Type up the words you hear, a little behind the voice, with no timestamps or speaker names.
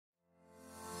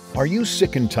Are you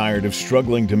sick and tired of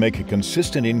struggling to make a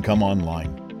consistent income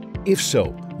online? If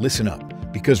so, listen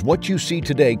up, because what you see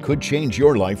today could change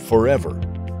your life forever.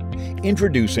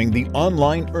 Introducing the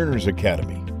Online Earners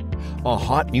Academy, a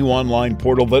hot new online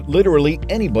portal that literally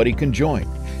anybody can join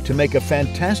to make a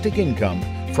fantastic income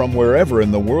from wherever in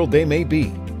the world they may be.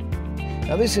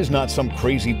 Now, this is not some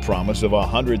crazy promise of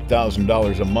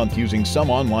 $100,000 a month using some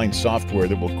online software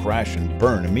that will crash and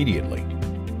burn immediately.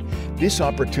 This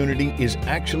opportunity is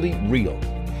actually real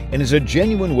and is a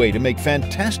genuine way to make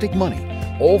fantastic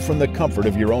money, all from the comfort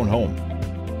of your own home.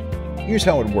 Here's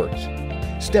how it works.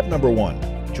 Step number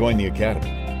 1, join the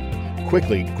Academy.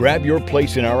 Quickly grab your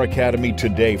place in our Academy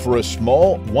today for a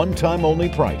small, one-time only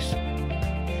price.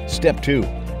 Step 2,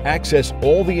 access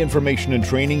all the information and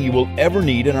training you will ever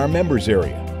need in our members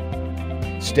area.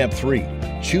 Step 3,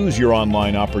 choose your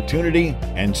online opportunity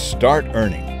and start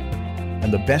earning.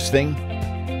 And the best thing,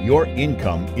 your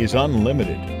income is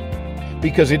unlimited,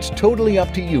 because it's totally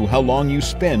up to you how long you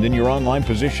spend in your online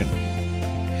position.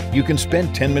 You can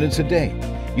spend 10 minutes a day.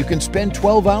 You can spend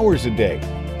 12 hours a day.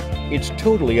 It's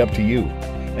totally up to you,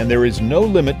 and there is no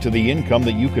limit to the income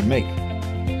that you could make.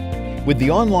 With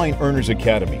the Online Earners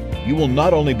Academy, you will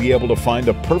not only be able to find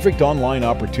the perfect online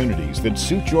opportunities that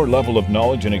suit your level of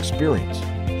knowledge and experience,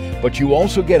 but you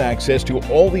also get access to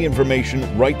all the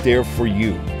information right there for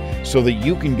you, so that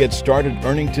you can get started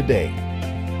earning today.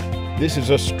 This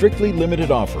is a strictly limited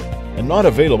offer and not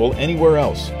available anywhere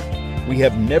else. We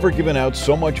have never given out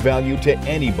so much value to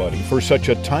anybody for such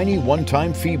a tiny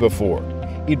one-time fee before.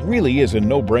 It really is a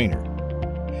no-brainer.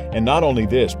 And not only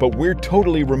this, but we're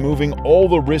totally removing all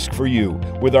the risk for you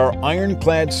with our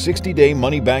ironclad 60-day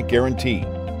money-back guarantee.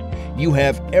 You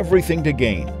have everything to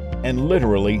gain and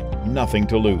literally nothing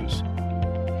to lose.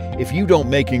 If you don't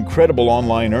make incredible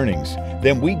online earnings,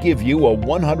 then we give you a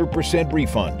 100%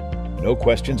 refund, no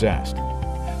questions asked.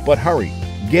 But hurry,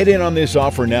 get in on this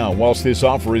offer now whilst this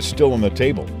offer is still on the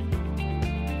table.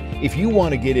 If you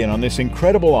want to get in on this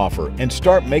incredible offer and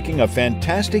start making a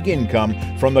fantastic income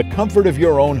from the comfort of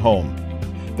your own home,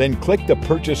 then click the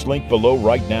purchase link below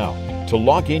right now to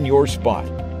lock in your spot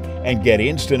and get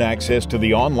instant access to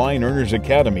the Online Earners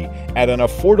Academy at an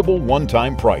affordable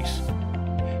one-time price.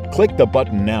 Click the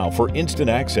button now for instant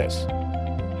access.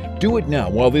 Do it now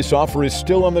while this offer is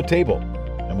still on the table,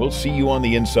 and we'll see you on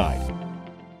the inside.